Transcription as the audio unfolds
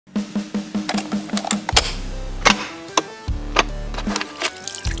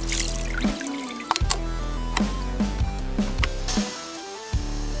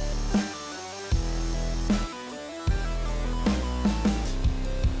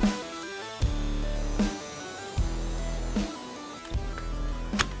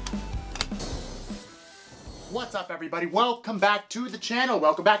up, everybody? Welcome back to the channel.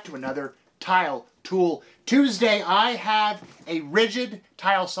 Welcome back to another Tile Tool Tuesday. I have a Ridgid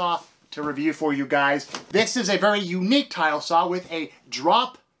tile saw to review for you guys. This is a very unique tile saw with a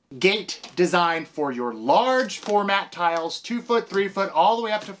drop gate design for your large format tiles, 2 foot, 3 foot, all the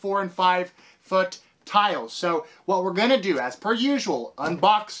way up to 4 and 5 foot tiles. So what we're gonna do, as per usual,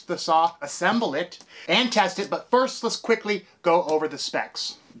 unbox the saw, assemble it, and test it. But first, let's quickly go over the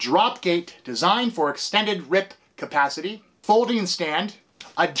specs. Drop gate designed for extended rip capacity, folding stand,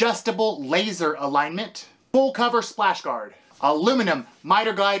 adjustable laser alignment, full cover splash guard, aluminum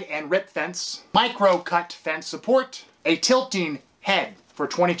miter guide and rip fence, micro cut fence support, a tilting head for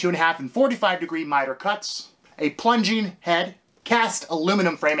 22.5 and 45 degree miter cuts, a plunging head, cast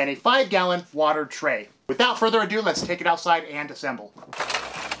aluminum frame, and a 5-gallon water tray. Without further ado, let's take it outside and assemble.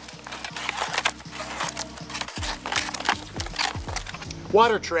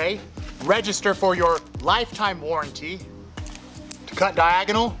 Water tray, register for your lifetime warranty, to cut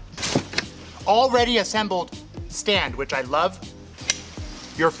diagonal, already assembled stand, which I love,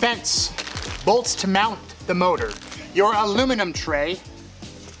 your fence, bolts to mount the motor, your aluminum tray,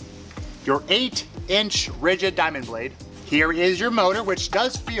 your 8-inch Ridgid diamond blade. Here is your motor, which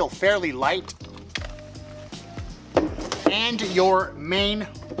does feel fairly light, and your main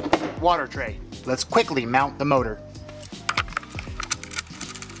water tray. Let's quickly mount the motor.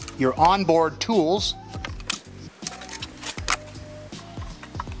 Your onboard tools,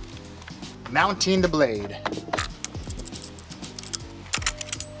 mounting the blade.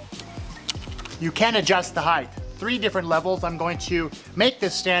 You can adjust the height. 3 different levels. I'm going to make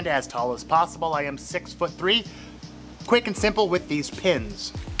this stand as tall as possible. I am 6'3". Quick and simple with these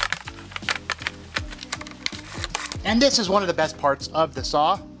pins. And this is one of the best parts of the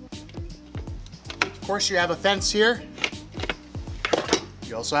saw. Of course, you have a fence here.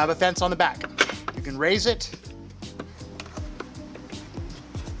 You also have a fence on the back. You can raise it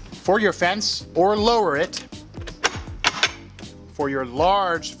for your fence or lower it for your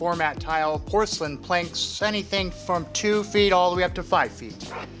large format tile, porcelain planks, anything from 2 feet all the way up to 5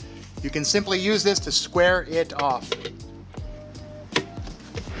 feet. You can simply use this to square it off.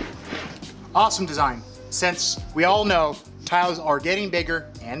 Awesome design, since we all know tiles are getting bigger,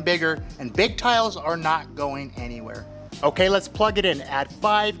 and big tiles are not going anywhere. Okay, let's plug it in, add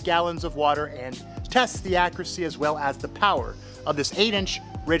 5 gallons of water, and test the accuracy as well as the power of this 8-inch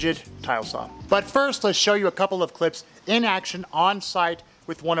Ridgid tile saw. But first, let's show you a couple of clips in action on site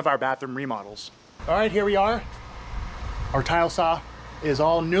with one of our bathroom remodels. All right, here we are. Our tile saw is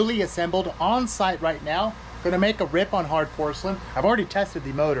all newly assembled on site right now. Gonna make a rip on hard porcelain. I've already tested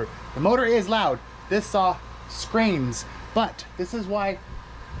the motor. The motor is loud. This saw screams, but this is why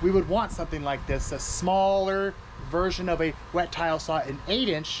we would want something like this, a smaller version of a wet tile saw, an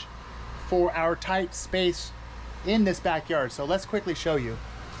 8-inch for our tight space in this backyard. So let's quickly show you.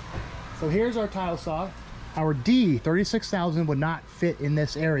 So here's our tile saw. Our D36000 would not fit in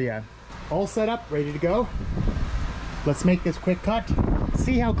this area. All set up, ready to go. Let's make this quick cut.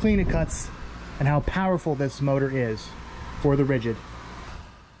 See how clean it cuts and how powerful this motor is for the Ridgid.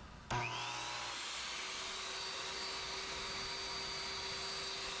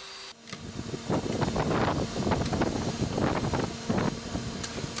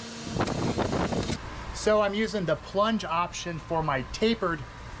 So I'm using the plunge option for my tapered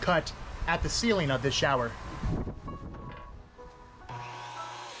cut at the ceiling of this shower.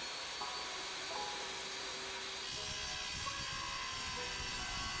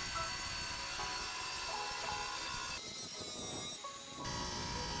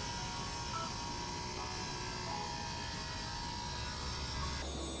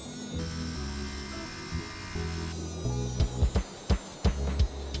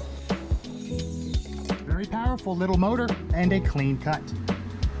 Very powerful little motor and a clean cut.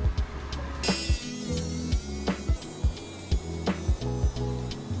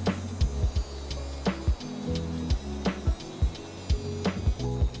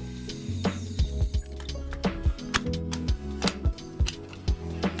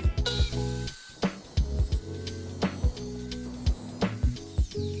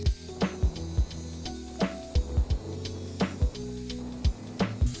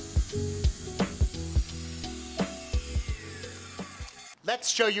 Let's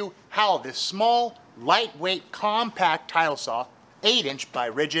show you how this small, lightweight, compact tile saw, 8-inch by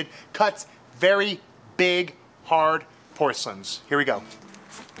Ridgid, cuts very big, hard porcelains. Here we go.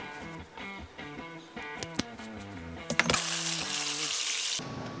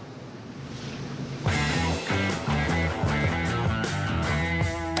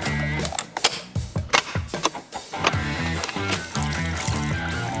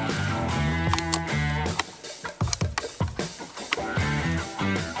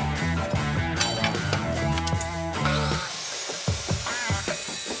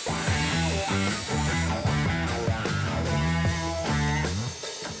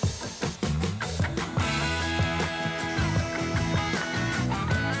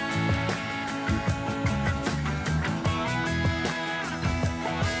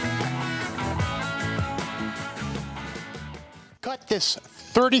 cut this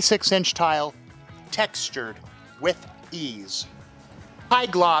 36-inch tile textured with ease. High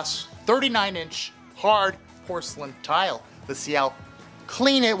gloss, 39-inch hard porcelain tile. Let's see how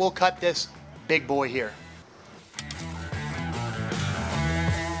clean it will cut this big boy here.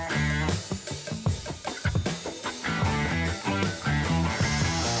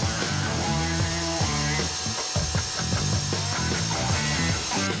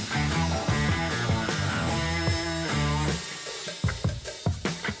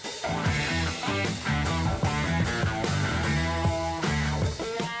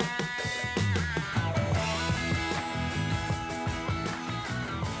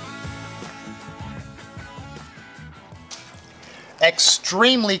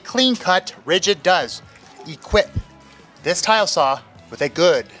 Extremely clean cut Ridgid does equip this tile saw with a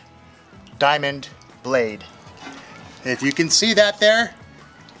good diamond blade. If you can see that there,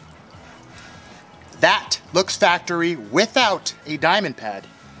 that looks factory without a diamond pad.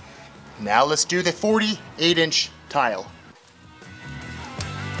 Now let's do the 48-inch tile.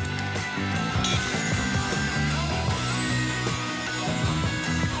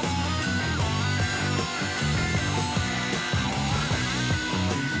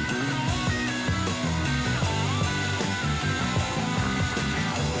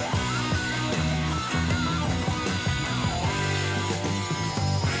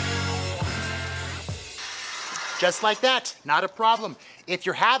 Just like that, not a problem. If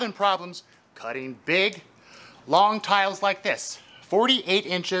you're having problems cutting big, long tiles like this, 48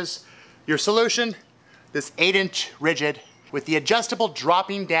 inches, your solution, this 8-inch Ridgid with the adjustable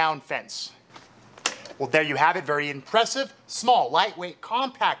dropping down fence. Well, there you have it, very impressive, small, lightweight,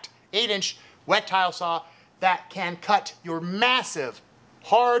 compact 8-inch wet tile saw that can cut your massive,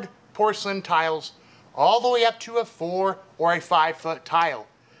 hard porcelain tiles all the way up to a 4 or a 5-foot tile.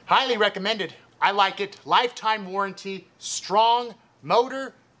 Highly recommended. I like it. Lifetime warranty, strong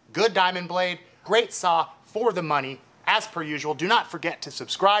motor, good diamond blade, great saw for the money. As per usual, do not forget to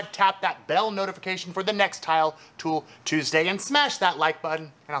subscribe, tap that bell notification for the next Tile Tool Tuesday, and smash that like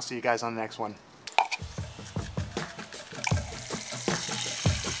button, and I'll see you guys on the next one.